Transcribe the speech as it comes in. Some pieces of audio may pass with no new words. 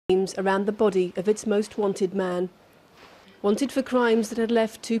around the body of its most wanted man. Wanted for crimes that had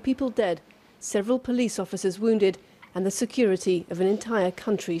left 2 people dead, several police officers wounded, and the security of an entire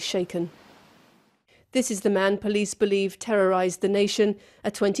country shaken. This is the man police believe terrorized the nation,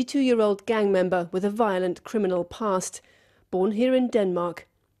 a 22-year-old gang member with a violent criminal past, born here in Denmark,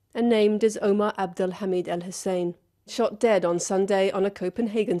 and named as Omar Abdelhamid El-Hussein, shot dead on Sunday on a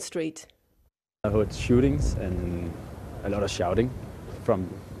Copenhagen street. I heard shootings and a lot of shouting from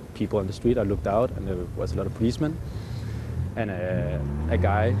people on the street. I looked out and there was a lot of policemen and a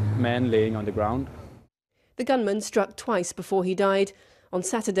man laying on the ground. The gunman struck twice before he died. On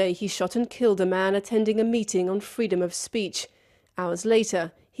Saturday, he shot and killed a man attending a meeting on freedom of speech. Hours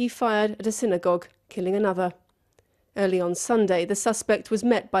later, he fired at a synagogue, killing another. Early on Sunday, the suspect was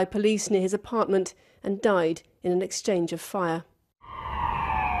met by police near his apartment and died in an exchange of fire.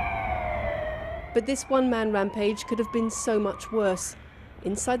 But this one-man rampage could have been so much worse.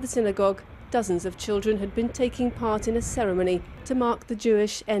 Inside the synagogue, dozens of children had been taking part in a ceremony to mark the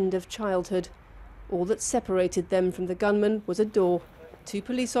Jewish end of childhood. All that separated them from the gunman was a door, 2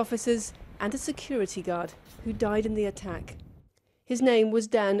 police officers and a security guard who died in the attack. His name was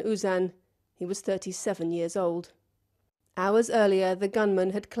Dan Uzan. He was 37 years old. Hours earlier, the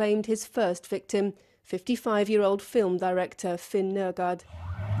gunman had claimed his first victim, 55-year-old film director Finn Nørgaard.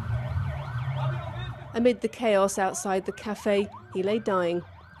 Amid the chaos outside the cafe, he lay dying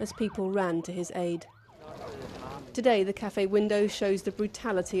as people ran to his aid. Today, the cafe window shows the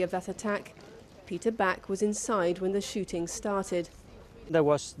brutality of that attack. Peter Back was inside when the shooting started. There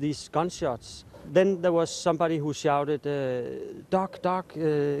was these gunshots. Then there was somebody who shouted, "Doc, Doc,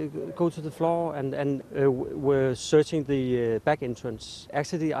 go to the floor," and were searching the back entrance.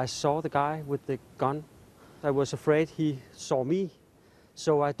 Actually, I saw the guy with the gun. I was afraid he saw me,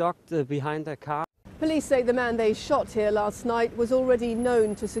 so I ducked behind a car. Police say the man they shot here last night was already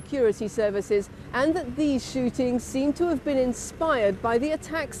known to security services and that these shootings seem to have been inspired by the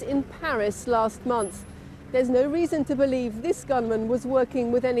attacks in Paris last month. There's no reason to believe this gunman was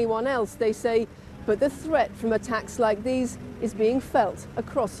working with anyone else, they say, but the threat from attacks like these is being felt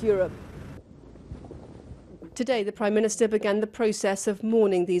across Europe. Today, the Prime Minister began the process of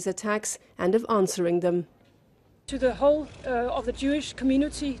mourning these attacks and of answering them. To the whole of the Jewish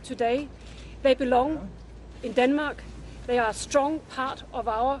community today, they belong in Denmark. They are a strong part of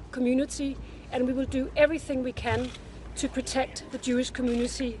our community, and we will do everything we can to protect the Jewish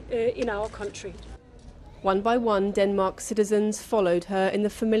community in our country. One by one, Denmark's citizens followed her in the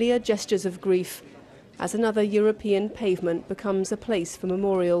familiar gestures of grief, as another European pavement becomes a place for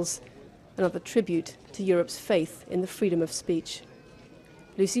memorials, another tribute to Europe's faith in the freedom of speech.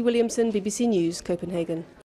 Lucy Williamson, BBC News, Copenhagen.